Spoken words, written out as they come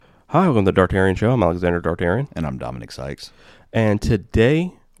Hi, welcome to the Dartarian Show. I'm Alexander Dartarian. And I'm Dominic Sykes. And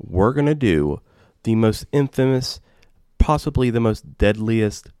today we're going to do the most infamous, possibly the most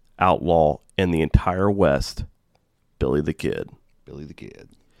deadliest outlaw in the entire West, Billy the Kid. Billy the Kid.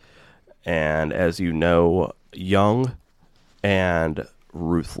 And as you know, young and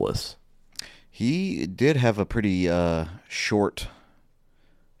ruthless. He did have a pretty short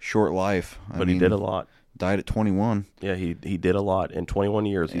life. But he did a lot. Died at 21. Yeah, he did a lot. In 21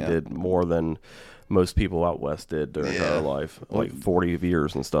 years, Yeah. he did more than most people out west did during their life. Like 40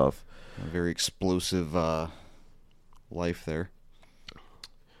 years and stuff. A very explosive life there.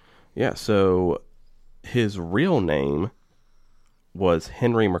 Yeah, so his real name was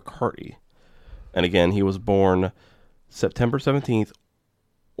Henry McCarty. And again, he was born September 17th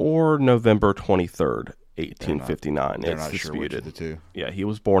or November 23rd, 1859. They're It's not disputed. sure which of the two. Yeah, he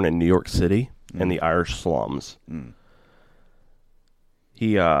was born in New York City in the Irish slums.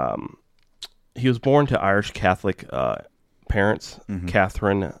 He was born to Irish Catholic parents,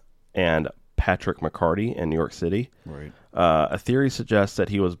 Catherine and Patrick McCarty in New York City. Right. A theory suggests that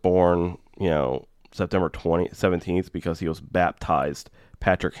he was born, September 17th because he was baptized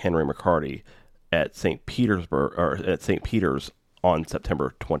Patrick Henry McCarty at St. Petersburg or at St. Peter's on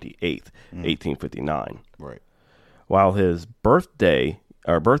September 28th, 1859. Right. While his birth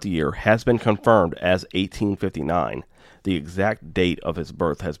year has been confirmed as 1859, the exact date of his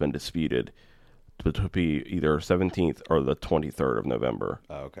birth has been disputed to be either 17th or the 23rd of November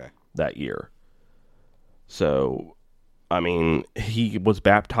Oh, okay. that year. So, I mean, he was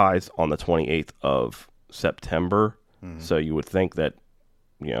baptized on the 28th of September, so you would think that,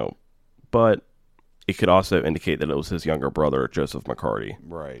 but it could also indicate that it was his younger brother, Joseph McCarty,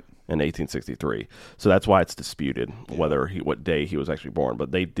 Right. in 1863. So that's why it's disputed what day he was actually born.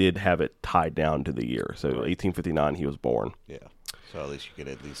 But they did have it tied down to the year. So 1859, he was born. Yeah. So at least you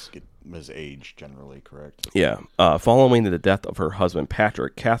could get his age generally correct. Yeah. Following the death of her husband,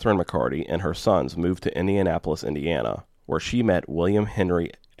 Patrick, Catherine McCarty and her sons moved to Indianapolis, Indiana, where she met William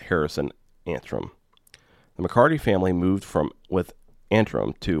Henry Harrison Antrim. The McCarty family moved with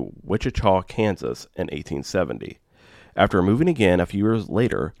Antrim to Wichita, Kansas in 1870. After moving again a few years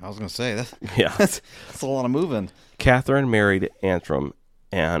later, I was going to say, yeah, that's a lot of moving. Catherine married Antrim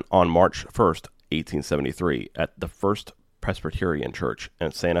and on March 1st, 1873, at the First Presbyterian Church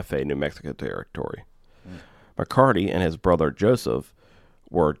in Santa Fe, New Mexico territory. McCarty and his brother Joseph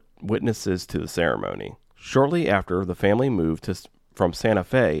were witnesses to the ceremony. Shortly after, the family moved from Santa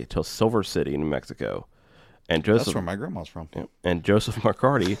Fe to Silver City, New Mexico. And Joseph, That's where my grandma's from. And Joseph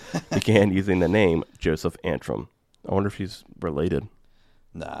McCarty began using the name Joseph Antrim. I wonder if he's related.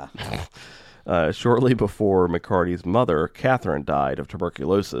 Nah. Shortly before McCarty's mother, Catherine, died of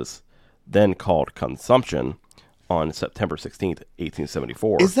tuberculosis, then called consumption, on September 16th,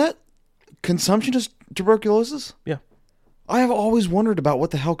 1874. Is that consumption is tuberculosis? Yeah. I have always wondered about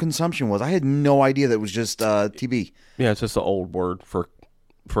what the hell consumption was. I had no idea that it was just TB. Yeah, it's just an old word for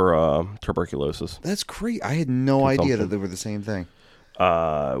tuberculosis. That's crazy. I had no idea that they were the same thing.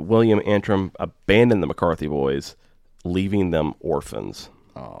 William Antrim abandoned the McCarthy boys, leaving them orphans.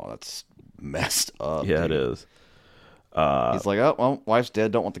 Oh, that's messed up. Yeah, dude. it is. He's like, oh, well, wife's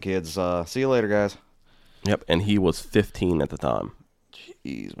dead. Don't want the kids. See you later, guys. Yep, and he was 15 at the time.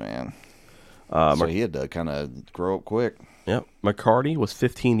 Jeez, man. So he had to kind of grow up quick. Yep. McCarty was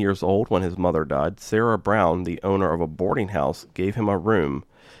 15 years old when his mother died. Sarah Brown, the owner of a boarding house, gave him a room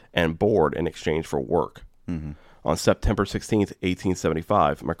and board in exchange for work. Mm-hmm. On September 16th,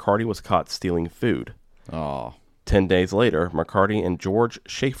 1875, McCarty was caught stealing food. Oh. 10 days later, McCarty and George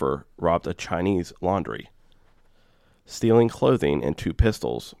Schaefer robbed a Chinese laundry. Stealing clothing and 2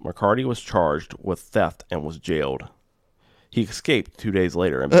 pistols, McCarty was charged with theft and was jailed. He escaped 2 days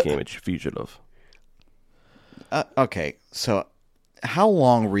later and became a fugitive. Okay, so how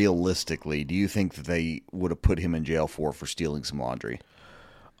long realistically do you think that they would have put him in jail for stealing some laundry?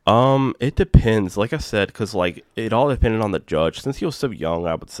 It depends. Like I said, because it all depended on the judge. Since he was so young,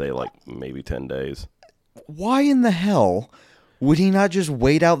 I would say maybe 10 days. Why in the hell would he not just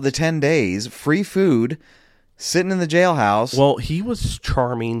wait out the 10 days, free food, sitting in the jailhouse? Well, he was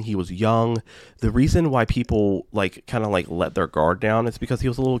charming. He was young. The reason why people let their guard down is because he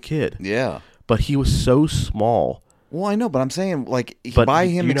was a little kid. Yeah. But he was so small. Well, I know, but I'm saying, But by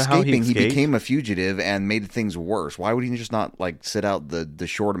him you know how he escaping, he escaped? became a fugitive and made things worse. Why would he just not, sit out the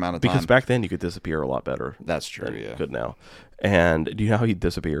short amount of time? Because back then you could disappear a lot better. That's true, than yeah. you could now. And do you know how he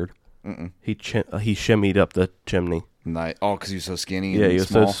disappeared? He shimmied up the chimney. Nice. Oh, because he was so skinny. Yeah, and he was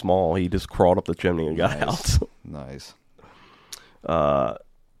small. so small. He just crawled up the chimney and got out. Nice.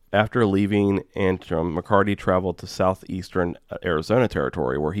 After leaving Antrim, McCarty traveled to southeastern Arizona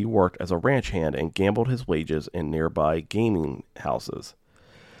territory, where he worked as a ranch hand and gambled his wages in nearby gaming houses.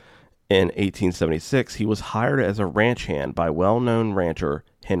 In 1876, he was hired as a ranch hand by well-known rancher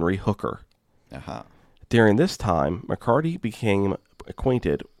Henry Hooker. Uh-huh. During this time, McCarty became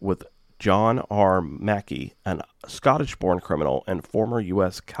acquainted with John R. Mackey, a Scottish-born criminal and former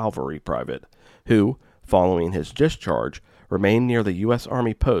U.S. cavalry private, who, following his discharge, remained near the U.S.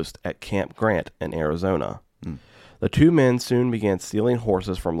 Army post at Camp Grant in Arizona. The two men soon began stealing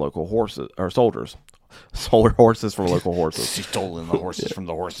horses from local soldiers. Sold horses from local horses. Stolen the horses from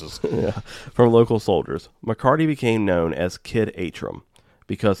the horses. Yeah, from local soldiers. McCarty became known as Kid Antrim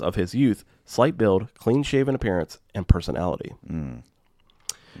because of his youth, slight build, clean-shaven appearance, and personality.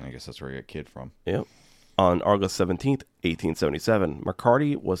 I guess that's where you get Kid from. Yep. On August 17th, 1877,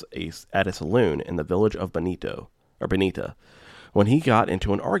 McCarty was at a saloon in the village of Benita, when he got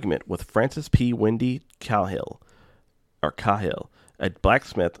into an argument with Francis P. Windy Cahill, a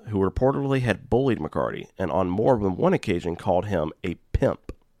blacksmith who reportedly had bullied McCarty and on more than one occasion called him a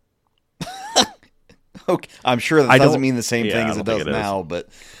pimp. Okay, I'm sure that doesn't mean the same thing as it does now, but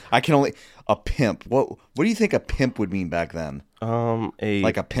I can only... A pimp. What do you think a pimp would mean back then?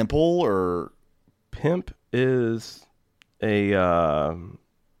 Like a pimple or... Pimp is a...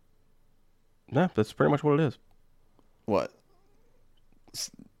 No, that's pretty much what it is. What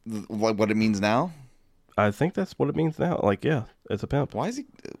it means now? I think that's what it means now. Like, yeah, it's a pimp. Why is he...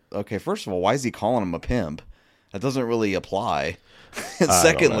 Okay, first of all, why is he calling him a pimp? That doesn't really apply.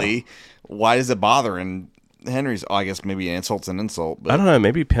 Secondly, why does it bother? And Henry's... I guess maybe an insult's an insult. But... I don't know.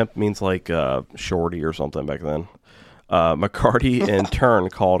 Maybe pimp means like shorty or something back then. McCarty, in turn,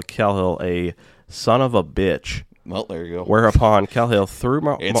 called Cahill a son of a bitch. Well, there you go. Whereupon Cahill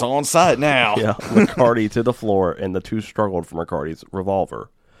threw... It's on site now. Yeah, McCarty to the floor, and the two struggled for McCarty's revolver.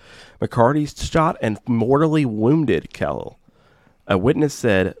 McCarty shot and mortally wounded Cahill. A witness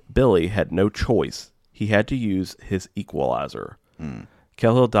said Billy had no choice. He had to use his equalizer.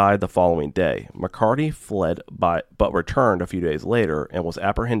 Cahill died the following day. McCarty fled but returned a few days later and was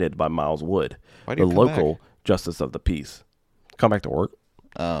apprehended by Miles Wood, the local justice of the peace. Come back to work.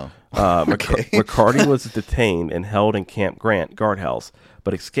 Oh. Okay. McCarty was detained and held in Camp Grant guardhouse,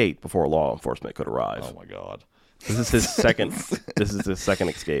 but escaped before law enforcement could arrive. Oh my God. This is his second.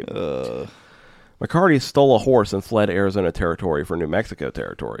 Escape. McCarty stole a horse and fled Arizona territory for New Mexico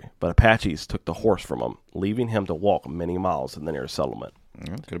territory, but Apaches took the horse from him, leaving him to walk many miles to the nearest settlement.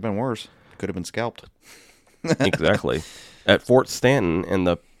 Could have been worse. Could have been scalped. Exactly. At Fort Stanton in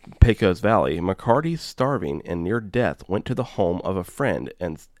the Pecos Valley, McCarty, starving and near death, went to the home of a friend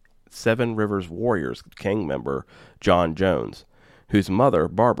and Seven Rivers Warriors gang member John Jones, whose mother,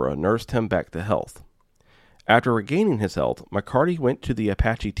 Barbara, nursed him back to health. After regaining his health, McCarty went to the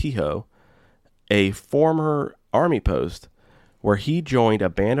Apache Tejo, a former army post, where he joined a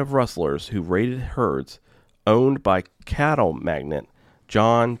band of rustlers who raided herds owned by cattle magnate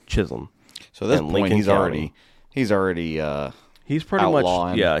John Chisholm. So at this point, Lincoln he's County. He's pretty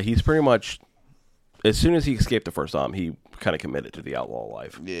outlawing. much, yeah, he's pretty much, as soon as he escaped the first time, he kind of committed to the outlaw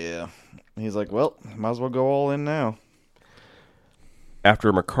life. Yeah. He's like, well, might as well go all in now.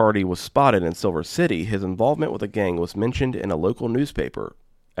 After McCarty was spotted in Silver City, his involvement with the gang was mentioned in a local newspaper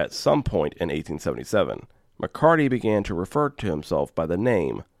at some point in 1877. McCarty began to refer to himself by the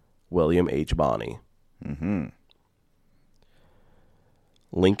name William H. Bonney.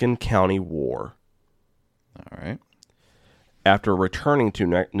 Lincoln County War. All right. After returning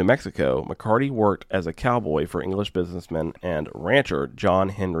to New Mexico, McCarty worked as a cowboy for English businessman and rancher John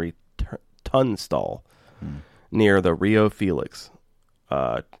Henry Tunstall near the Rio Felix,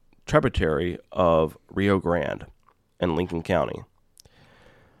 tributary of Rio Grande in Lincoln County.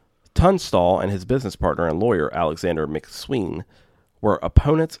 Tunstall and his business partner and lawyer Alexander McSween were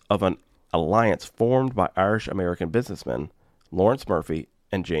opponents of an alliance formed by Irish-American businessmen Lawrence Murphy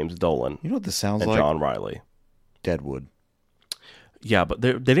and James Dolan. You know what this sounds and like? John Riley. Deadwood. Yeah, but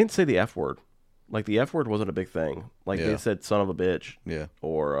they didn't say the F word. Like, the F word wasn't a big thing. Like, they said son of a bitch. Yeah.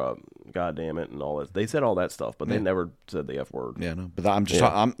 Or God damn it and all that. They said all that stuff, but they never said the F word. Yeah, no. But I'm just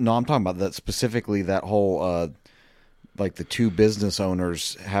I'm talking about that specifically, that whole like the two business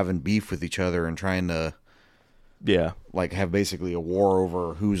owners having beef with each other and trying to like have basically a war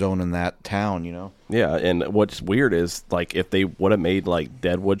over who's owning that town, you know? Yeah, and what's weird is, like, if they would have made, like,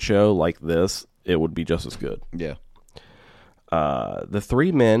 Deadwood show like this, it would be just as good. Yeah. The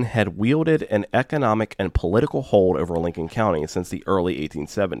three men had wielded an economic and political hold over Lincoln County since the early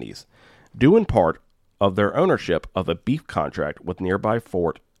 1870s, due in part of their ownership of a beef contract with nearby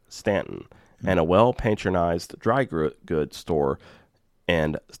Fort Stanton and a well-patronized dry goods store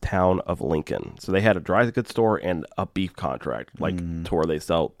and town of Lincoln. So they had a dry goods store and a beef contract, like to where they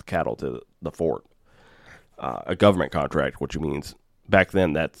sell cattle to the fort. A government contract, which means back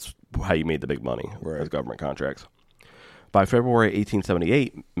then that's how you made the big money, as government contracts. By February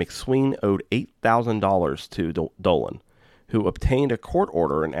 1878, McSween owed $8,000 to Dolan, who obtained a court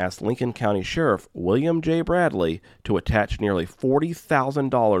order and asked Lincoln County Sheriff William J. Bradley to attach nearly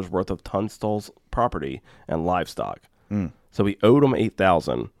 $40,000 worth of Tunstall's property and livestock. So he owed him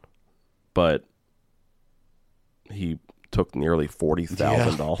 $8,000, but he took nearly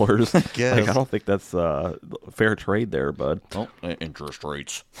 $40,000. Yeah, I don't think that's fair trade there, bud. Oh, interest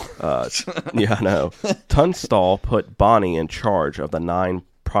rates. Yeah, I know. Tunstall put Bonney in charge of the 9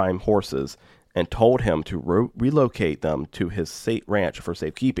 prime horses and told him to relocate them to his state ranch for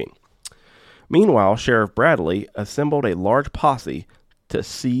safekeeping. Meanwhile, Sheriff Bradley assembled a large posse to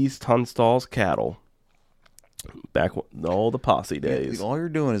seize Tunstall's cattle. Back in all the posse days. All you're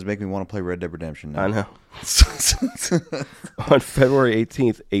doing is making me want to play Red Dead Redemption now. I know. On February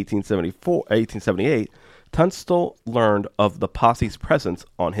 18th, 1878, Tunstall learned of the posse's presence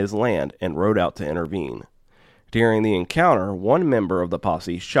on his land and rode out to intervene. During the encounter, one member of the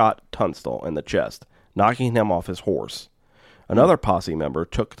posse shot Tunstall in the chest, knocking him off his horse. Another posse member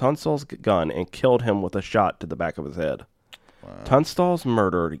took Tunstall's gun and killed him with a shot to the back of his head. Wow. Tunstall's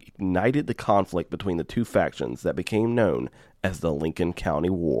murder ignited the conflict between the two factions that became known as the Lincoln County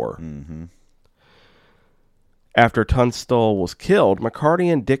War. After Tunstall was killed,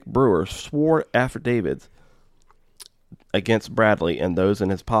 McCarty and Dick Brewer swore affidavits against Bradley and those in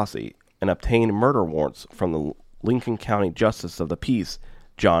his posse and obtained murder warrants from the Lincoln County Justice of the Peace,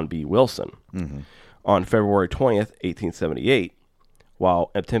 John B. Wilson. On February 20th, 1878,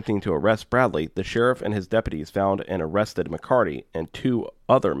 while attempting to arrest Bradley, the sheriff and his deputies found and arrested McCarty and 2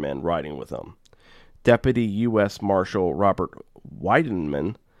 other men riding with him. Deputy U.S. Marshal Robert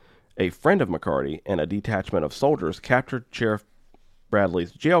Weidenman, a friend of McCarty, and a detachment of soldiers captured Sheriff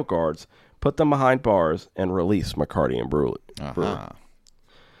Bradley's jail guards, put them behind bars, and released McCarty and Brewer.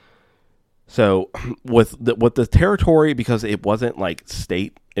 So with the territory, because it wasn't like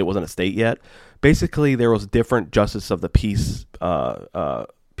state, it wasn't a state yet. Basically, there was different justice of the peace,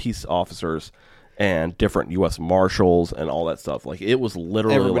 peace officers, and different U.S. marshals and all that stuff. Like it was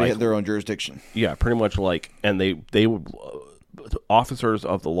literally everybody had their own jurisdiction. Yeah, pretty much like, and they would officers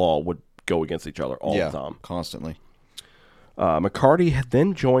of the law would go against each other all the time, constantly. McCarty had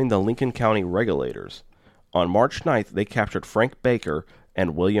then joined the Lincoln County Regulators. On March 9th, they captured Frank Baker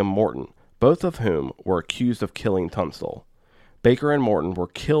and William Morton, both of whom were accused of killing Tunstall. Baker and Morton were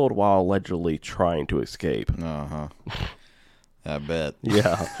killed while allegedly trying to escape. I bet.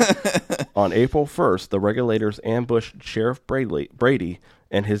 Yeah. On April 1st, the Regulators ambushed Sheriff Brady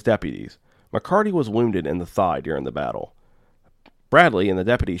and his deputies. McCarty was wounded in the thigh during the battle. Bradley and the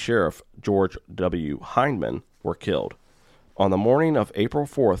deputy sheriff, George W. Hindman, were killed. On the morning of April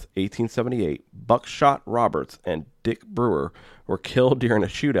 4th, 1878, Buckshot Roberts and Dick Brewer were killed during a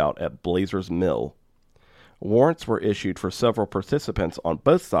shootout at Blazer's Mill. Warrants were issued for several participants on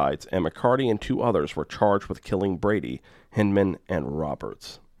both sides, and McCarty and 2 others were charged with killing Brady, Hindman, and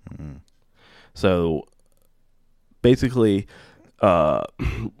Roberts. So, basically, the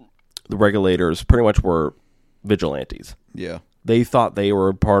Regulators pretty much were vigilantes. Yeah. They thought they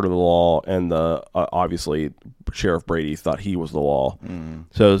were part of the law, and obviously Sheriff Brady thought he was the law.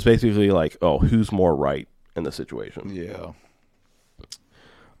 So it's basically like, oh, who's more right in the situation? Yeah.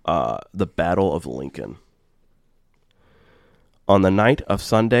 The Battle of Lincoln. On the night of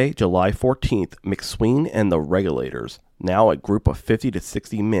Sunday, July 14th, McSween and the Regulators, now a group of 50 to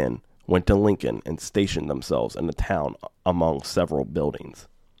 60 men, went to Lincoln and stationed themselves in the town among several buildings.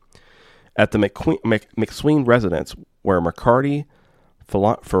 At the McSween residence were McCarty,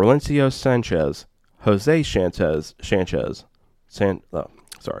 Florencio Sanchez, Jose Sanchez,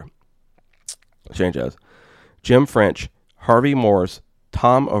 Jim French, Harvey Morris,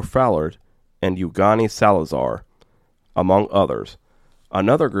 Tom O'Fallard, and Eugani Salazar, among others.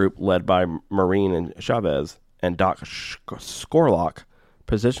 Another group led by Marine and Chavez and Doc Scorlock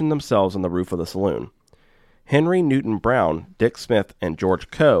positioned themselves on the roof of the saloon. Henry Newton Brown, Dick Smith, and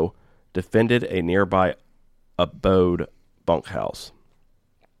George Coe defended a nearby abode bunkhouse.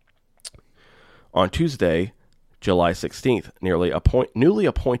 On Tuesday, July 16th, newly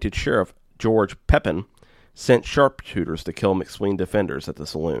appointed Sheriff George Pepin sent sharpshooters to kill McSween defenders at the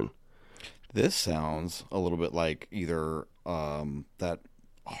saloon. This sounds a little bit like either that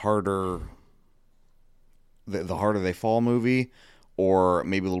Harder, the Harder They Fall movie, or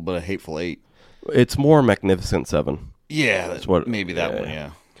maybe a little bit of Hateful Eight. It's more Magnificent Seven. Yeah, that's what. Maybe that one.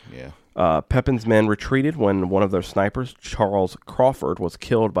 Yeah. Pepin's men retreated when one of their snipers, Charles Crawford, was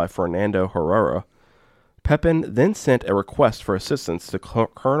killed by Fernando Herrera. Pepin then sent a request for assistance to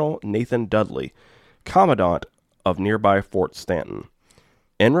Colonel Nathan Dudley, commandant of nearby Fort Stanton.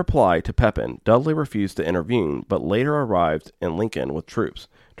 In reply to Pepin, Dudley refused to intervene, but later arrived in Lincoln with troops,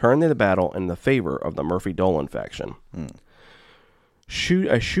 turning the battle in the favor of the Murphy-Dolan faction.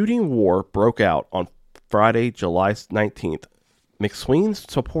 A shooting war broke out on Friday, July 19th. McSween's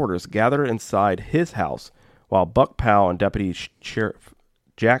supporters gathered inside his house, while Buck Powell and Deputy Sheriff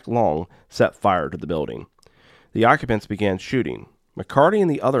Jack Long set fire to the building. The occupants began shooting. McCarty and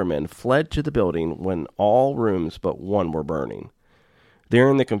the other men fled to the building when all rooms but one were burning.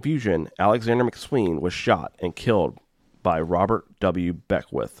 During the confusion, Alexander McSween was shot and killed by Robert W.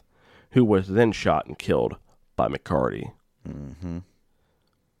 Beckwith, who was then shot and killed by McCarty. Mm-hmm.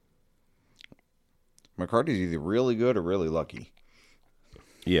 McCarty's either really good or really lucky.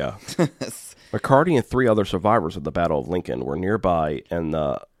 Yeah. McCarty and 3 other survivors of the Battle of Lincoln were nearby in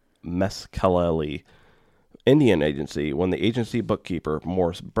the Mescaleli Indian Agency when the agency bookkeeper,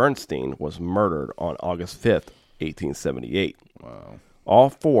 Morris Bernstein, was murdered on August 5th, 1878. Wow.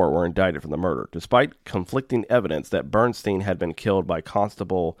 All 4 were indicted for the murder, despite conflicting evidence that Bernstein had been killed by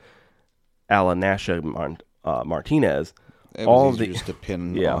Constable Alanasha Martinez. It was easier just to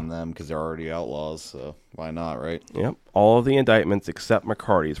pin on them because they're already outlaws, so why not, right? Yep. All of the indictments except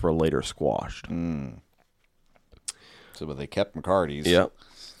McCarty's were later squashed. So, but they kept McCarty's. Yep.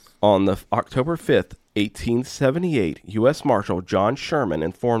 On the October 5th, 1878, U.S. Marshal John Sherman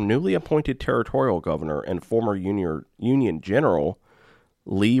informed newly appointed territorial governor and former Union General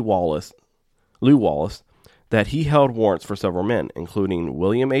Lew Wallace that he held warrants for several men, including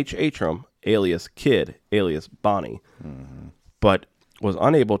William H. Atram, alias Kidd, alias Bonnie, but was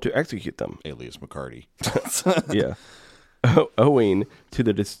unable to execute them. Alias McCarty. Yeah. Owing to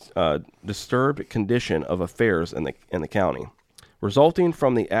the disturbed condition of affairs in the county, resulting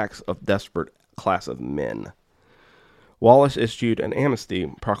from the acts of desperate class of men. Wallace issued an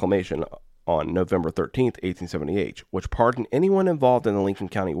amnesty proclamation on November 13th, 1878, which pardoned anyone involved in the Lincoln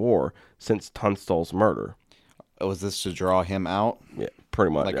County War since Tunstall's murder. Was this to draw him out? Yeah,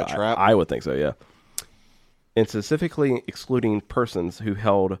 pretty much. Like a trap? I would think so, yeah. And specifically excluding persons who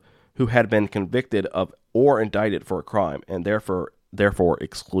had been convicted of or indicted for a crime, and therefore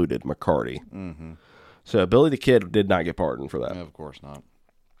excluded McCarty. Mm-hmm. So Billy the Kid did not get pardoned for that. Yeah, of course not.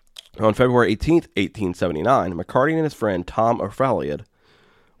 On February 18th, 1879, McCarty and his friend Tom O'Fallioed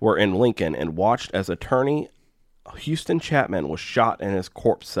were in Lincoln and watched as attorney Houston Chapman was shot and his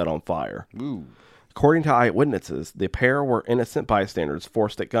corpse set on fire. Ooh. According to eyewitnesses, the pair were innocent bystanders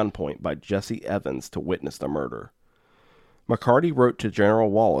forced at gunpoint by Jesse Evans to witness the murder. McCarty wrote to Governor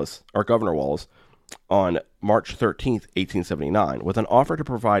Wallace, on March 13th, 1879, with an offer to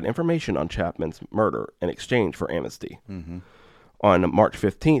provide information on Chapman's murder in exchange for amnesty. Mm-hmm. On March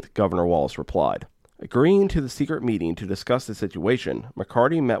 15th, Governor Wallace replied. Agreeing to the secret meeting to discuss the situation,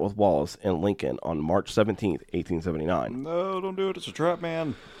 McCarty met with Wallace in Lincoln on March 17th, 1879. No, don't do it. It's a trap,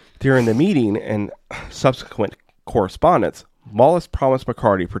 man. During the meeting and subsequent correspondence, Wallace promised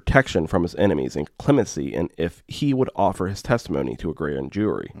McCarty protection from his enemies and clemency and if he would offer his testimony to a grand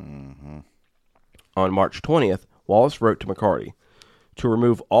jury. Mm-hmm. On March 20th, Wallace wrote to McCarty, to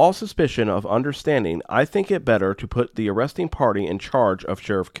remove all suspicion of understanding, I think it better to put the arresting party in charge of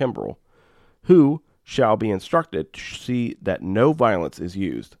Sheriff Kimbrell, who shall be instructed to see that no violence is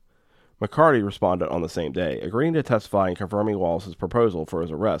used. McCarty responded on the same day, agreeing to testify and confirming Wallace's proposal for his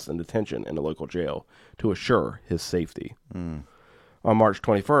arrest and detention in the local jail to assure his safety. On March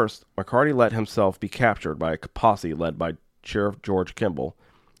 21st, McCarty let himself be captured by a posse led by Sheriff George Kimball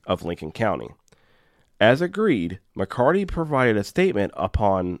of Lincoln County. As agreed, McCarty provided a statement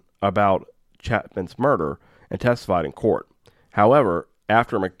about Chapman's murder and testified in court. However,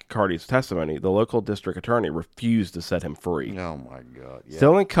 after McCarty's testimony, the local district attorney refused to set him free. Oh, my God. Yeah.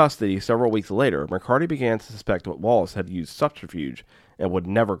 Still in custody several weeks later, McCarty began to suspect that Wallace had used subterfuge and would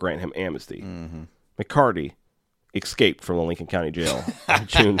never grant him amnesty. Mm-hmm. McCarty escaped from the Lincoln County Jail on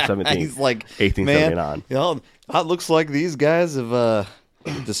June 17, He's like, 1879. Man, it looks like these guys have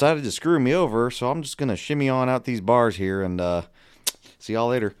decided to screw me over, so I'm just going to shimmy on out these bars here and see y'all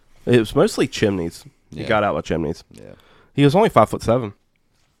later. It was mostly chimneys. Yeah. He got out with chimneys. Yeah. He was only 5'7".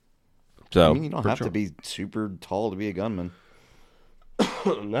 So I mean, you don't have to be super tall to be a gunman.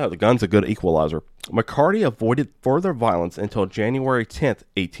 No, the gun's a good equalizer. McCarty avoided further violence until January 10th,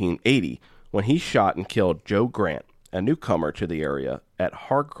 1880, when he shot and killed Joe Grant, a newcomer to the area, at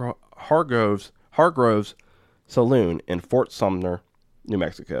Hargrove's Saloon in Fort Sumner, New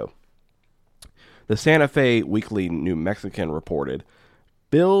Mexico. The Santa Fe Weekly New Mexican reported,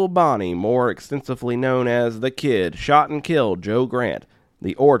 Bill Bonney, more extensively known as the Kid, shot and killed Joe Grant.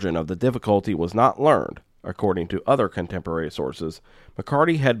 The origin of the difficulty was not learned. According to other contemporary sources,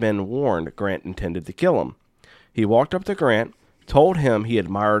 McCarty had been warned Grant intended to kill him. He walked up to Grant, told him he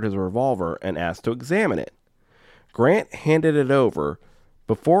admired his revolver, and asked to examine it. Grant handed it over.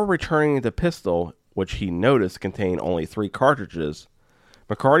 Before returning the pistol, which he noticed contained only 3 cartridges,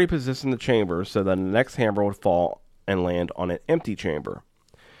 McCarty positioned the chamber so that the next hammer would fall and land on an empty chamber.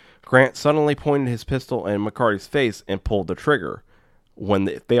 Grant suddenly pointed his pistol in McCarty's face and pulled the trigger. When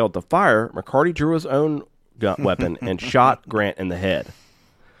it failed to fire, McCarty drew his own weapon and shot Grant in the head.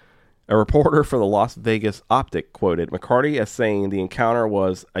 A reporter for the Las Vegas Optic quoted McCarty as saying the encounter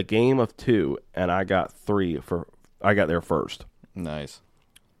was a game of 2 and I got there first. Nice.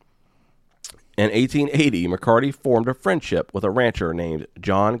 In 1880, McCarty formed a friendship with a rancher named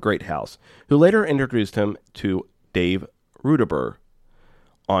John Greathouse, who later introduced him to Dave Rudeberg.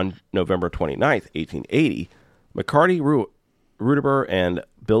 On November 29, 1880, McCarty, Rudeberg, and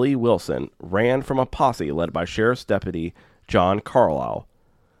Billy Wilson ran from a posse led by Sheriff's Deputy John Carlisle.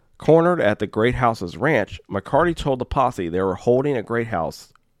 Cornered at the Greathouse's ranch, McCarty told the posse they were holding Greathouse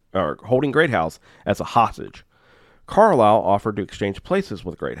as a hostage. Carlisle offered to exchange places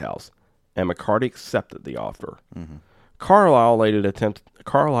with Greathouse, and McCarty accepted the offer. Mm-hmm. Carlisle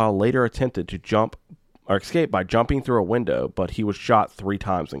later attempted to escape by jumping through a window, but he was shot 3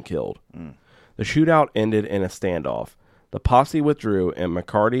 times and killed. Mm. The shootout ended in a standoff. The posse withdrew, and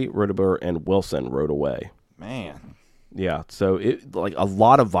McCarty, Rudeberg, and Wilson rode away. Man. Yeah, so a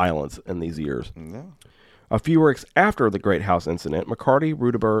lot of violence in these years. Yeah. A few weeks after the Greathouse incident, McCarty,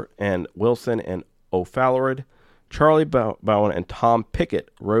 Rudeberg, and Wilson and O'Fallard, Charlie Bowen, and Tom Pickett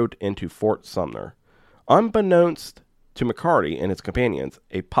rode into Fort Sumner. Unbeknownst to McCarty and his companions,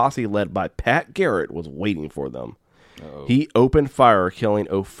 a posse led by Pat Garrett was waiting for them. Uh-oh. He opened fire, killing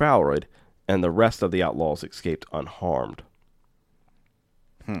O'Fallard, and the rest of the outlaws escaped unharmed.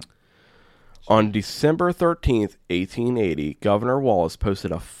 On December 13th, 1880, Governor Wallace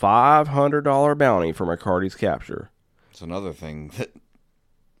posted a $500 bounty for McCarty's capture. It's another thing that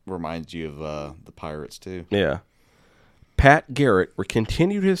reminds you of the pirates, too. Yeah. Pat Garrett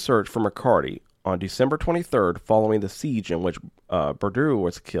continued his search for McCarty. On December 23rd, following the siege in which Berdeau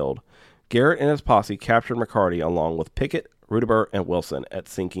was killed, Garrett and his posse captured McCarty along with Pickett, Rudeberg, and Wilson at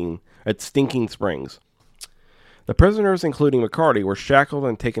Stinking Springs. The prisoners, including McCarty, were shackled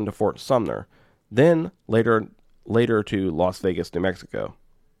and taken to Fort Sumner, then later to Las Vegas, New Mexico.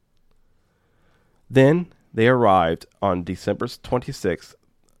 Then they arrived on December 26th.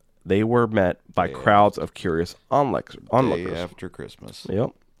 They were met by crowds of curious onlookers. Day after Christmas.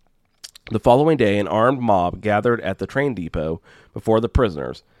 Yep. The following day, an armed mob gathered at the train depot before the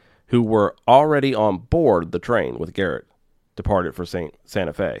prisoners, who were already on board the train with Garrett, departed for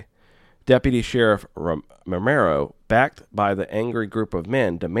Santa Fe. Deputy Sheriff Romero, backed by the angry group of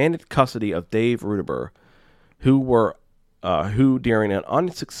men, demanded custody of Dave Rudeberg, who during an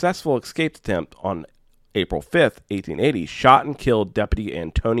unsuccessful escape attempt on April 5th, 1880, shot and killed Deputy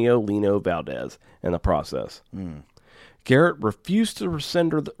Antonio Lino Valdez in the process. Garrett refused to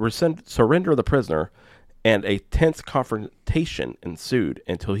surrender the prisoner, and a tense confrontation ensued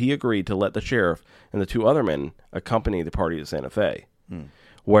until he agreed to let the sheriff and the 2 other men accompany the party to Santa Fe,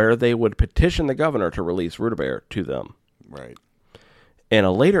 where they would petition the governor to release Rudeberg to them. Right. In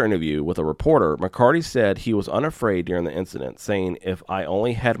a later interview with a reporter, McCarty said he was unafraid during the incident, saying, "If I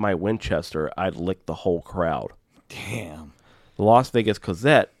only had my Winchester, I'd lick the whole crowd." Damn. The Las Vegas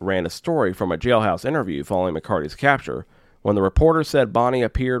Gazette ran a story from a jailhouse interview following McCarty's capture. When the reporter said Bonney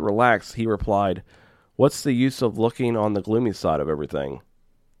appeared relaxed, he replied, "What's the use of looking on the gloomy side of everything?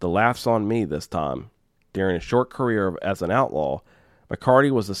 The laugh's on me this time." During his short career as an outlaw,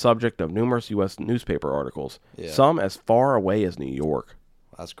 McCarty was the subject of numerous U.S. newspaper articles, some as far away as New York.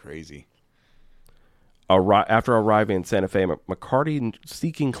 That's crazy. After arriving in Santa Fe, McCarty,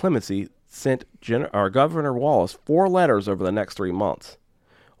 seeking clemency, sent Governor Wallace 4 letters over the next 3 months.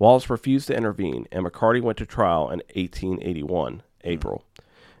 Wallace refused to intervene, and McCarty went to trial in 1881, April,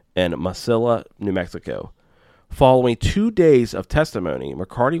 in Mesilla, New Mexico. Following 2 days of testimony,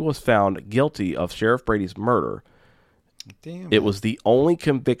 McCarty was found guilty of Sheriff Brady's murder. Damn. It was the only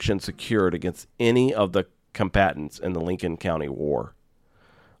conviction secured against any of the combatants in the Lincoln County War.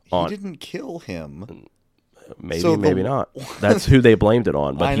 He didn't kill him. Maybe not. That's who they blamed it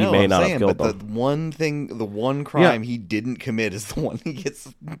on, but he may not have killed them. The one crime he didn't commit is the one he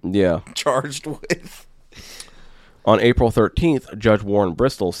gets charged with. On April 13th, Judge Warren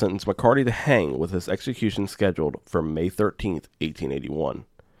Bristol sentenced McCarty to hang with his execution scheduled for May 13th, 1881.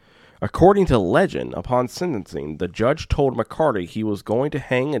 According to legend, upon sentencing, the judge told McCarty he was going to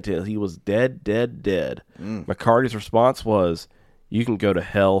hang until he was dead. McCarty's response was, "You can go to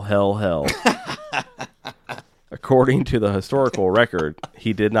hell, hell, hell." According to the historical record,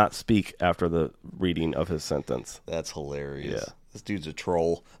 he did not speak after the reading of his sentence. That's hilarious. Yeah. This dude's a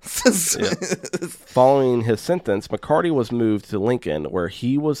troll. Following his sentence, McCarty was moved to Lincoln, where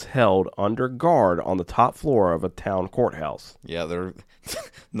he was held under guard on the top floor of a town courthouse. Yeah, they're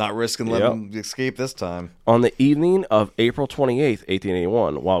not risking letting him escape this time. On the evening of April 28th,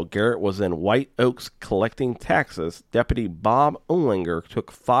 1881, while Garrett was in White Oaks collecting taxes, Deputy Bob Olinger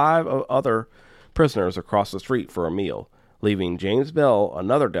took 5 other prisoners across the street for a meal, leaving James Bell,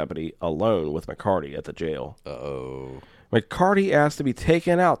 another deputy, alone with McCarty at the jail. Uh-oh. McCarty asked to be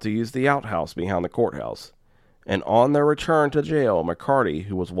taken out to use the outhouse behind the courthouse. And on their return to jail, McCarty,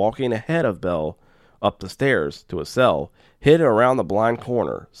 who was walking ahead of Bell up the stairs to his cell, hid around the blind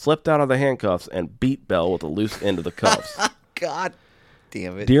corner, slipped out of the handcuffs, and beat Bell with the loose end of the cuffs. God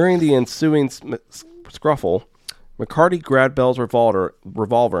damn it. During the ensuing scuffle, McCarty grabbed Bell's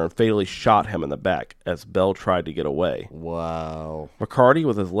revolver and fatally shot him in the back as Bell tried to get away. Wow. McCarty,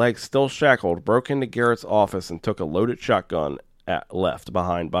 with his legs still shackled, broke into Garrett's office and took a loaded shotgun left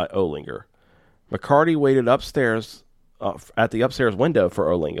behind by Olinger. McCarty waited upstairs at the upstairs window for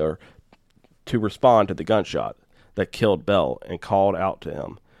Olinger to respond to the gunshot that killed Bell and called out to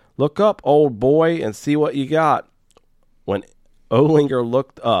him, "Look up, old boy, and see what you got." When Olinger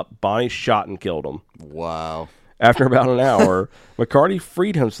looked up, Bonnie shot and killed him. Wow. After about an hour, McCarty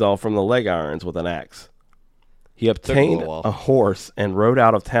freed himself from the leg irons with an axe. He obtained a horse and rode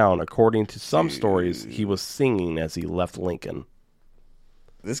out of town. According to some stories, he was singing as he left Lincoln.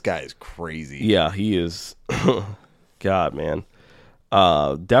 This guy is crazy. Yeah, he is. God, man.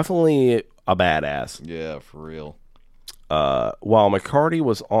 Definitely a badass. Yeah, for real. While McCarty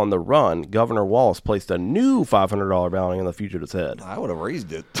was on the run, Governor Wallace placed a new $500 bounty on the fugitive's head. I would have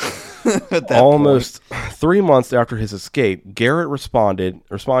raised it. Almost 3 months after his escape, Garrett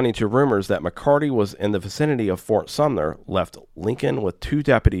responding to rumors that McCarty was in the vicinity of Fort Sumner, left Lincoln with 2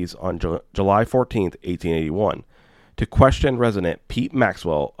 deputies on July 14th, 1881, to question resident Pete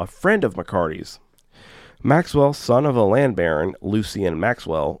Maxwell, a friend of McCarty's. Maxwell, son of a land baron, Lucien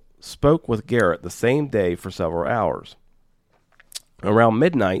Maxwell, spoke with Garrett the same day for several hours. Around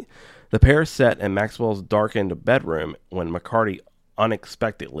midnight, the pair sat in Maxwell's darkened bedroom when McCarty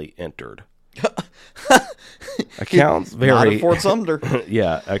unexpectedly entered. Accounts vary. Not at Fort Sumner.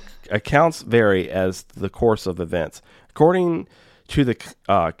 Yeah, accounts vary as to the course of events. According to the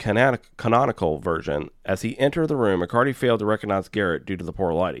canonical version, as he entered the room, McCarty failed to recognize Garrett due to the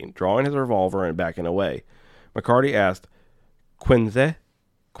poor lighting. Drawing his revolver and backing away, McCarty asked, "Quinze?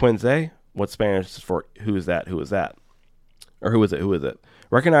 What's Spanish for who is that? Who is that? Or who is it? Who is it?"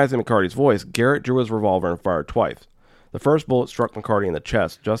 Recognizing McCarty's voice, Garrett drew his revolver and fired twice. The first bullet struck McCarty in the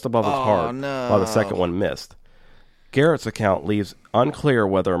chest, just above his heart, while the second one missed. Garrett's account leaves unclear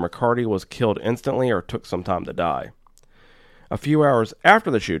whether McCarty was killed instantly or took some time to die. A few hours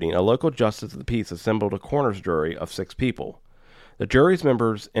after the shooting, a local justice of the peace assembled a coroner's jury of 6 people. The jury's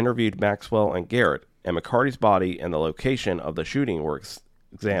members interviewed Maxwell and Garrett, and McCarty's body and the location of the shooting were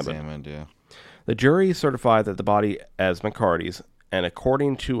examined. Yeah. The jury certified that the body as McCarty's, and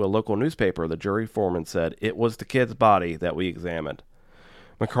according to a local newspaper, the jury foreman said, "It was the kid's body that we examined."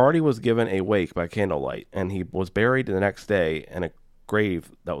 McCarty was given a wake by candlelight, and he was buried the next day in a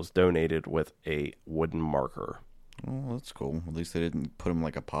grave that was donated with a wooden marker. Oh, that's cool. At least they didn't put him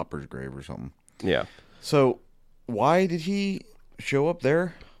like a pauper's grave or something. Yeah. So, why did he show up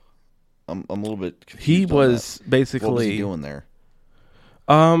there? I'm a little bit confused. He was basically... What was he doing there?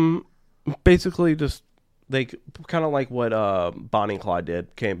 Basically just... They kind of like what Bonnie and Clyde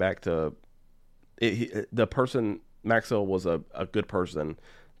did. Came back to... the person... Maxwell was a good person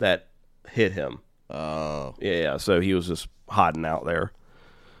that hit him. Oh. Yeah, so he was just hiding out there.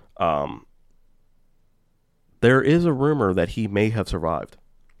 There is a rumor that he may have survived.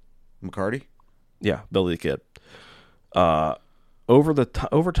 McCarty? Yeah, Billy the Kid.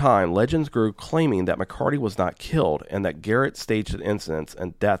 Over time, legends grew claiming that McCarty was not killed and that Garrett staged the incidents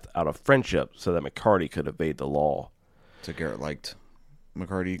and death out of friendship so that McCarty could evade the law. So Garrett liked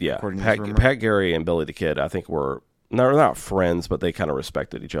McCarty? Yeah, Pat Gary and Billy the Kid, I think, were... they're not friends, but they kind of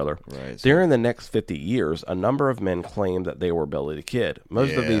respected each other. Right. So. During the next 50 years, a number of men claimed that they were Billy the Kid.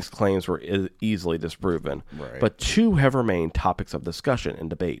 Most of these claims were easily disproven, right. But 2 have remained topics of discussion and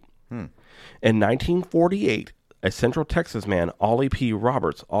debate. In 1948, a Central Texas man, Ollie P.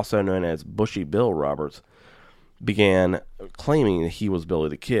 Roberts, also known as Bushy Bill Roberts, began claiming that he was Billy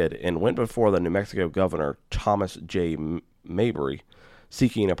the Kid and went before the New Mexico governor, Thomas J. Mabry,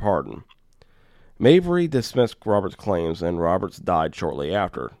 seeking a pardon. Mabry dismissed Roberts' claims, and Roberts died shortly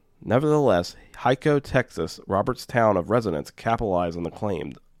after. Nevertheless, Hico, Texas, Roberts' town of residence, capitalized on the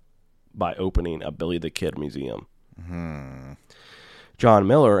claim by opening a Billy the Kid museum. John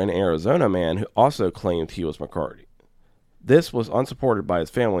Miller, an Arizona man who also claimed he was McCarty. This was unsupported by his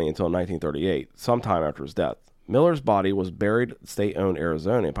family until 1938, sometime after his death. Miller's body was buried at the state-owned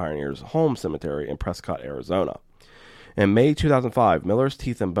Arizona Pioneers Home Cemetery in Prescott, Arizona. In May 2005, Miller's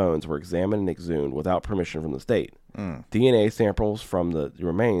teeth and bones were examined and exhumed without permission from the state. DNA samples from the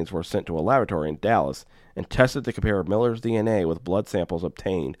remains were sent to a laboratory in Dallas and tested to compare Miller's DNA with blood samples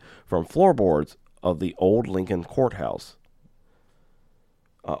obtained from floorboards of the Old Lincoln Courthouse.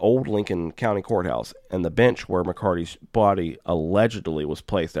 Old Lincoln County Courthouse, and the bench where McCarty's body allegedly was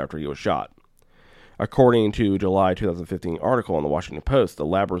placed after he was shot. According to a July 2015 article in the Washington Post, the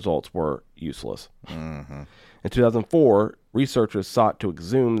lab results were useless. In 2004, researchers sought to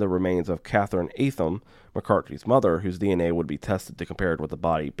exhume the remains of Catherine Atham, McCarty's mother, whose DNA would be tested to compare it with the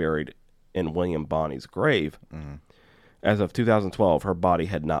body buried in William Bonney's grave. As of 2012, her body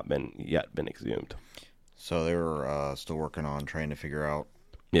had not yet been exhumed. So they were still working on trying to figure out.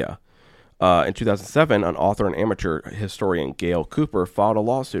 Yeah. In 2007, an author and amateur historian, Gail Cooper, filed a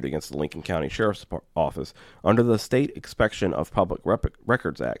lawsuit against the Lincoln County Sheriff's Office under the State Inspection of Public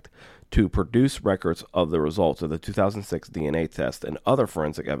Records Act to produce records of the results of the 2006 DNA test and other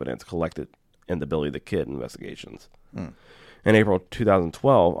forensic evidence collected in the Billy the Kid investigations. In April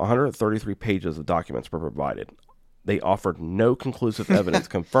 2012, 133 pages of documents were provided. They offered no conclusive evidence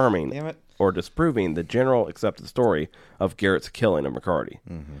confirming or disproving the general accepted story of Garrett's killing of McCarty,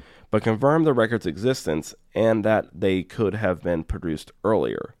 but confirmed the record's existence and that they could have been produced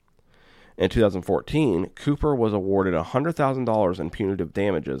earlier. In 2014, Cooper was awarded $100,000 in punitive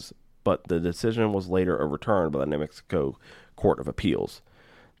damages, but the decision was later overturned by the New Mexico Court of Appeals.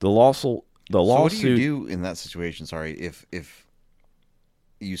 The lawsuit. So what do you do in that situation? Sorry, if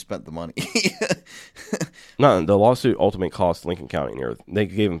you spent the money. No, the lawsuit ultimately cost Lincoln County near. They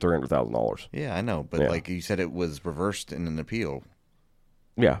gave him $300,000. Yeah, I know, but like you said, it was reversed in an appeal.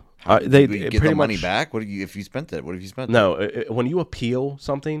 Yeah, they get the money back. What if you spent it? What if you spent? No, when you appeal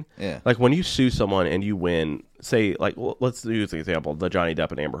something, like when you sue someone and you win, say like let's use the example, the Johnny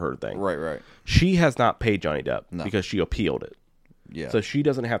Depp and Amber Heard thing. Right. She has not paid Johnny Depp because she appealed it. Yeah, so she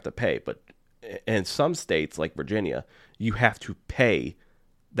doesn't have to pay. But in some states like Virginia, you have to pay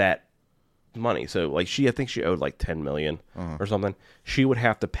that money. So like I think she owed like $10 million or something. She would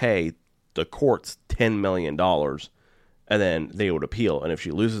have to pay the courts $10 million, and then they would appeal. And if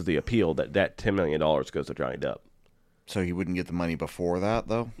she loses the appeal, that $10 million goes to Johnny Depp. So he wouldn't get the money before that,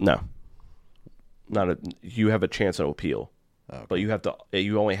 though? No, you have a chance to appeal, but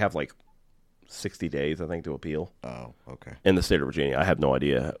you only have like 60 days, I think, to appeal. Oh, okay. In the state of Virginia, I have no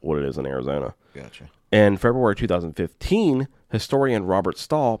idea what it is in Arizona. Gotcha. In February 2015, historian Robert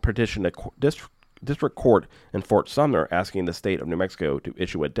Stahl petitioned a district court in Fort Sumner asking the state of New Mexico to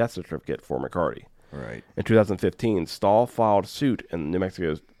issue a death certificate for McCarty. Right. In 2015, Stahl filed suit in New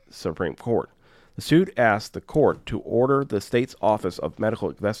Mexico's Supreme Court. The suit asked the court to order the state's Office of Medical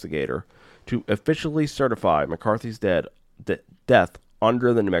Investigator to officially certify McCarthy's death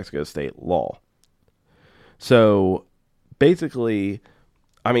under the New Mexico state law. So, basically,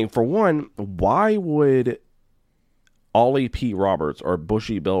 I mean, for one, why would Ollie P. Roberts or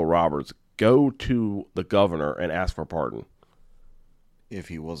Bushy Bill Roberts go to the governor and ask for pardon? If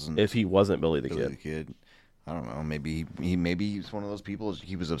he wasn't Billy the Kid. I don't know. Maybe he's one of those people.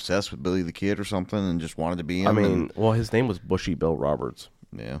 He was obsessed with Billy the Kid or something and just wanted to be him. I mean, well, his name was Bushy Bill Roberts.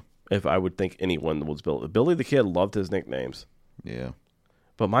 Yeah. If I would think anyone was Billy the Kid loved his nicknames. Yeah.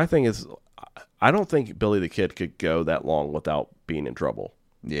 But my thing is, I don't think Billy the Kid could go that long without being in trouble.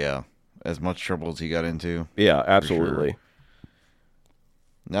 Yeah. As much trouble as he got into. Yeah, absolutely. Sure.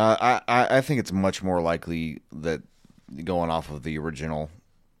 No, I think it's much more likely that going off of the original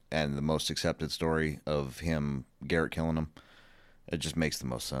and the most accepted story of Garrett killing him, it just makes the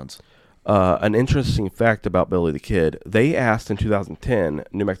most sense. An interesting fact about Billy the Kid, they asked in 2010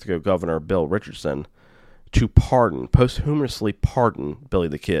 New Mexico Governor Bill Richardson to posthumously pardon Billy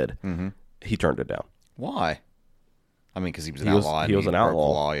the Kid. Mm-hmm. He turned it down. Why? I mean, because he was an outlaw. He was an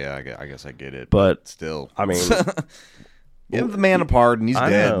outlaw. Yeah, I guess I get it. But still, I mean, give the man a pardon. He's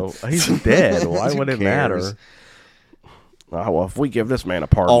dead. Know. He's dead. Why would it matter? Well, if we give this man a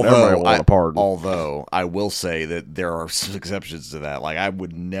pardon, everybody will want a pardon. Although I will say that there are some exceptions to that. Like I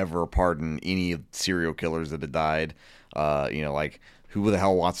would never pardon any serial killers that have died. Like who the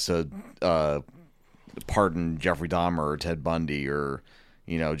hell wants to pardon Jeffrey Dahmer or Ted Bundy or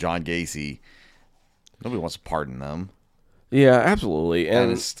John Gacy? Nobody wants to pardon them. Yeah, absolutely.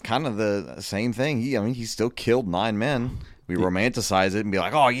 And it's kind of the same thing. He still killed 9 men. We romanticize it and be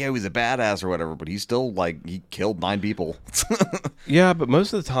like, oh, yeah, he was a badass or whatever. But he's still, he killed 9 people. Yeah, but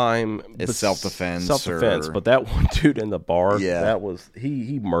most of the time... It's self-defense. Self-defense. But that one dude in the bar, that was...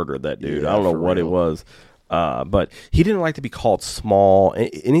 He murdered that dude. I don't know what it was. But he didn't like to be called small.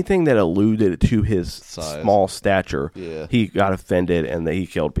 Anything that alluded to his small stature, he got offended and he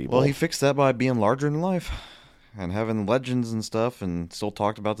killed people. Well, he fixed that by being larger than life. And having legends and stuff, and still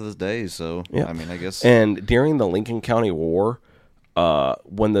talked about to this day. So, I guess. And during the Lincoln County War,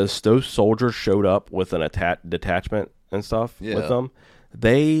 when those soldiers showed up with an detachment and stuff with them,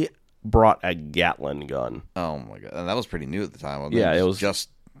 they brought a Gatling gun. Oh my god, and that was pretty new at the time. It was just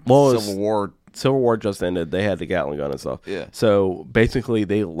Civil War. Civil War just ended. They had the Gatling gun and stuff. Yeah. So basically,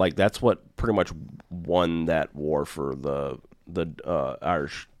 that's what pretty much won that war for the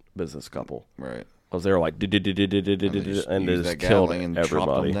Irish business couple. Right. Because they were like, and they just killed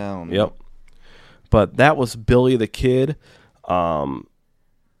everybody. Down. Yep. But that was Billy the Kid. Like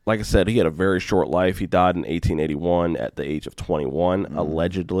I said, he had a very short life. He died in 1881 at the age of 21,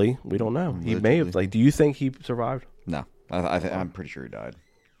 allegedly. We don't know. He may have. Do you think he survived? No, I'm pretty sure he died.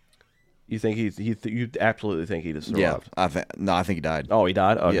 You think you absolutely think he just survived? Yeah, I think he died. Oh, he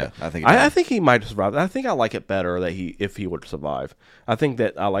died? Okay. Yeah, I think he died. I think he might have survived. I think I like it better that if he would survive. I think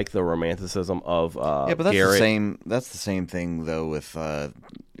that I like the romanticism of yeah, but that's Garrett. the same. That's the same thing though with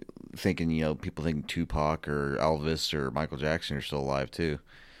thinking. People think Tupac or Elvis or Michael Jackson are still alive too.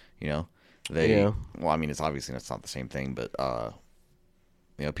 Well, it's obviously that's not the same thing, but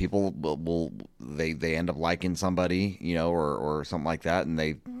people will they end up liking somebody, or something like that, and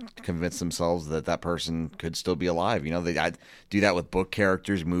they convince themselves that person could still be alive. I do that with book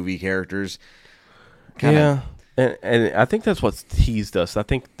characters, movie characters. And I think that's what's teased us. I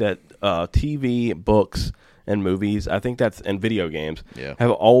think that TV, books, and movies, I think and video games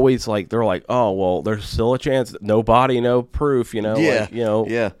have always they're like, oh well, there's still a chance. No body, no proof.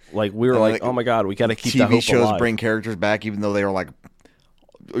 Like we were like, oh my god, we got to keep TV that hope shows alive. Bring characters back, even though they were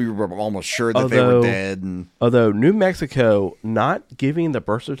you were almost sure that they were dead. Although New Mexico not giving the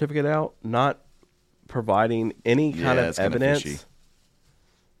birth certificate out, not providing any kind of evidence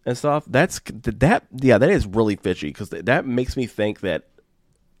and stuff, that is really fishy, because that makes me think that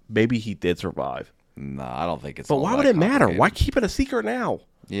maybe he did survive. No, I don't think it's. But why would it matter? Why keep it a secret now?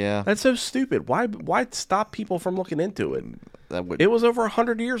 Yeah, that's so stupid. Why stop people from looking into it? It was over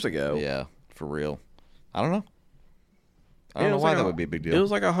 100 years ago. Yeah, for real. I don't know. I don't know why that would be a big deal. It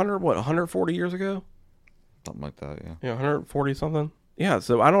was 140 years ago? Something like that, yeah. 140 something? Yeah,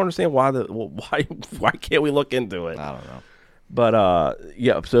 so I don't understand why why can't we look into it? I don't know.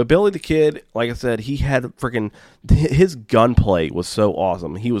 But, so Billy the Kid, like I said, he had his gunplay was so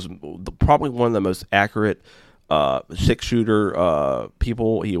awesome. He was probably one of the most accurate 6-shooter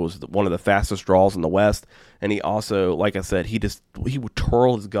people. He was one of the fastest draws in the West. And he also, like I said, he would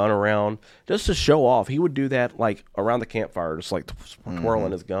twirl his gun around just to show off. He would do that around the campfire, just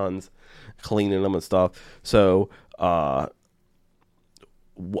twirling his guns, cleaning them and stuff. So, like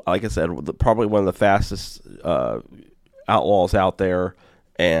I said, probably one of the fastest outlaws out there,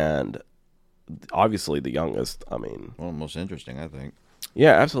 and obviously the youngest. Most interesting, I think.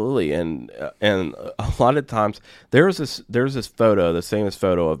 Yeah, absolutely, and a lot of times there's this photo, the famous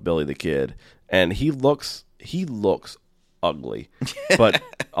photo of Billy the Kid, and he looks ugly, but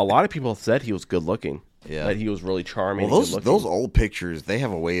a lot of people said he was good looking. Yeah, that he was really charming. Well, those old pictures, they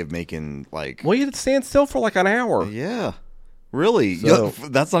have a way of making well, you had to stand still for an hour. Yeah. Really? So,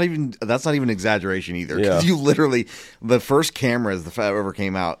 that's not even exaggeration either. Because you literally, the first cameras that ever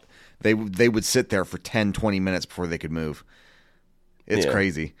came out, they would sit there for 10, 20 minutes before they could move. It's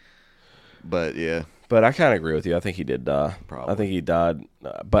crazy. But yeah. But I kind of agree with you. I think he did die. Probably. I think he died.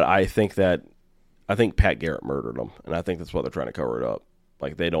 But I think Pat Garrett murdered him, and I think that's why they're trying to cover it up.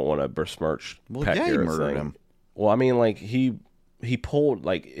 They don't want to besmirch Pat Garrett's he murdered him. Well, he pulled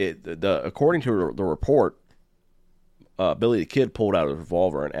according to the report. Billy the Kid pulled out his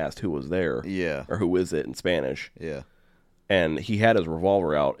revolver and asked who was there. Yeah. Or who is it in Spanish. Yeah. And he had his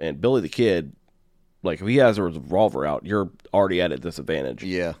revolver out, and Billy the Kid, if he has his revolver out, you're already at a disadvantage.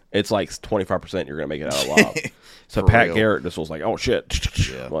 Yeah. It's 25% you're going to make it out alive. So Pat Garrett just was like, oh shit,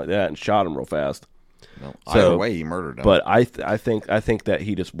 like that, and shot him real fast. No, either way, he murdered him. But I think that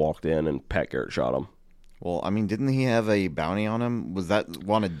he just walked in and Pat Garrett shot him. Well, didn't he have a bounty on him? Was that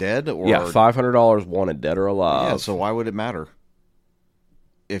wanted dead? Or yeah, $500 wanted dead or alive. Yeah, so why would it matter?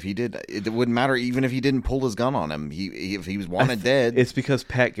 If he did, it wouldn't matter even if he didn't pull his gun on him. If he was wanted dead. It's because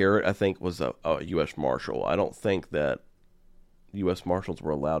Pat Garrett, I think, was a U.S. Marshal. I don't think that U.S. Marshals were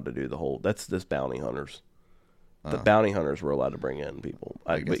allowed to do the whole. That's this bounty hunters. The bounty hunters were allowed to bring in people,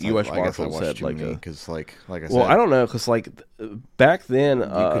 but U.S. Marshals said like because like I said. Well, I don't know because like back then,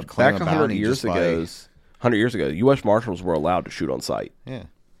 back 100 years ago, U.S. Marshals were allowed to shoot on sight. Yeah,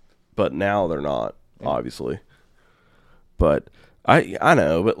 but now they're not, obviously. But I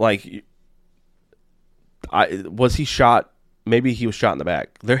know, but like, was he shot? Maybe he was shot in the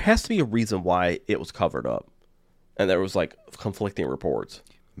back. There has to be a reason why it was covered up, and there was like conflicting reports.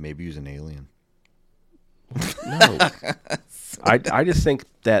 Maybe he was an alien. No, I just think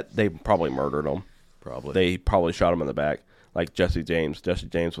that they probably murdered him. Probably they probably shot him in the back, like Jesse James. Jesse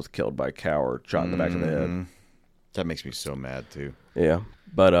James was killed by a coward, shot in the back of the head. That makes me so mad too. Yeah,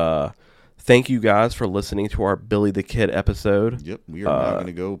 but thank you guys for listening to our Billy the Kid episode. Yep, we are now going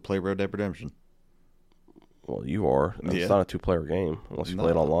to go play Red Dead Redemption. Well, you are. It's not a 2-player game unless you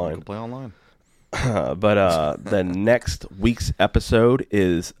play it online. You can play online. But the next week's episode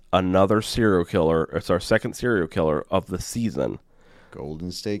is another serial killer. It's our second serial killer of the season.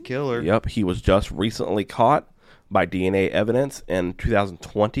 Golden State Killer. Yep, he was just recently caught by DNA evidence in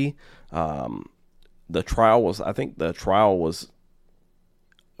 2020. The trial was, I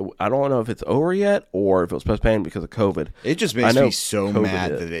don't know if it's over yet or if it was postponed because of COVID. It just makes me so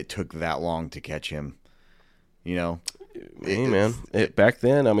mad that it took that long to catch him. You know? Hey, man. Back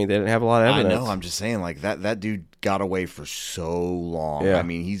then, I mean, they didn't have a lot of evidence. I know. I'm just saying, like, that dude got away for so long. Yeah. I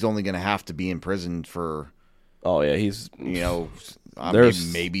mean, he's only going to have to be in prison for... Oh, yeah. He's... You know...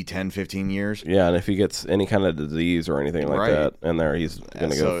 maybe 10, 15 years. Yeah, and if he gets any kind of disease or anything like that in there, he's going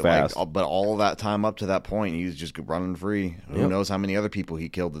to go fast. But all that time up to that point, he's just running free. Who knows how many other people he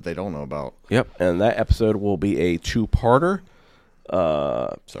killed that they don't know about. Yep, and that episode will be a 2-parter.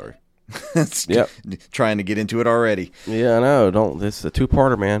 Sorry. Yep. Trying to get into it already. Yeah, I know. This is a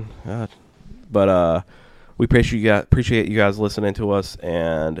 2-parter, man. God. But we appreciate you guys listening to us,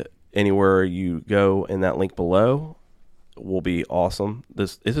 and anywhere you go in that link below will be awesome.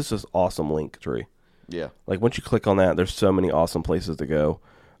 This is just awesome link tree. Yeah. Like once you click on that, there's so many awesome places to go.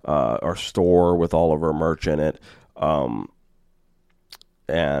 Our store with all of our merch in it. And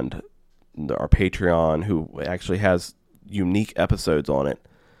our Patreon, who actually has unique episodes on it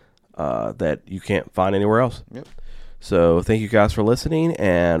that you can't find anywhere else. Yep. So thank you guys for listening,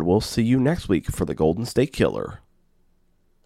 and we'll see you next week for the Golden State Killer.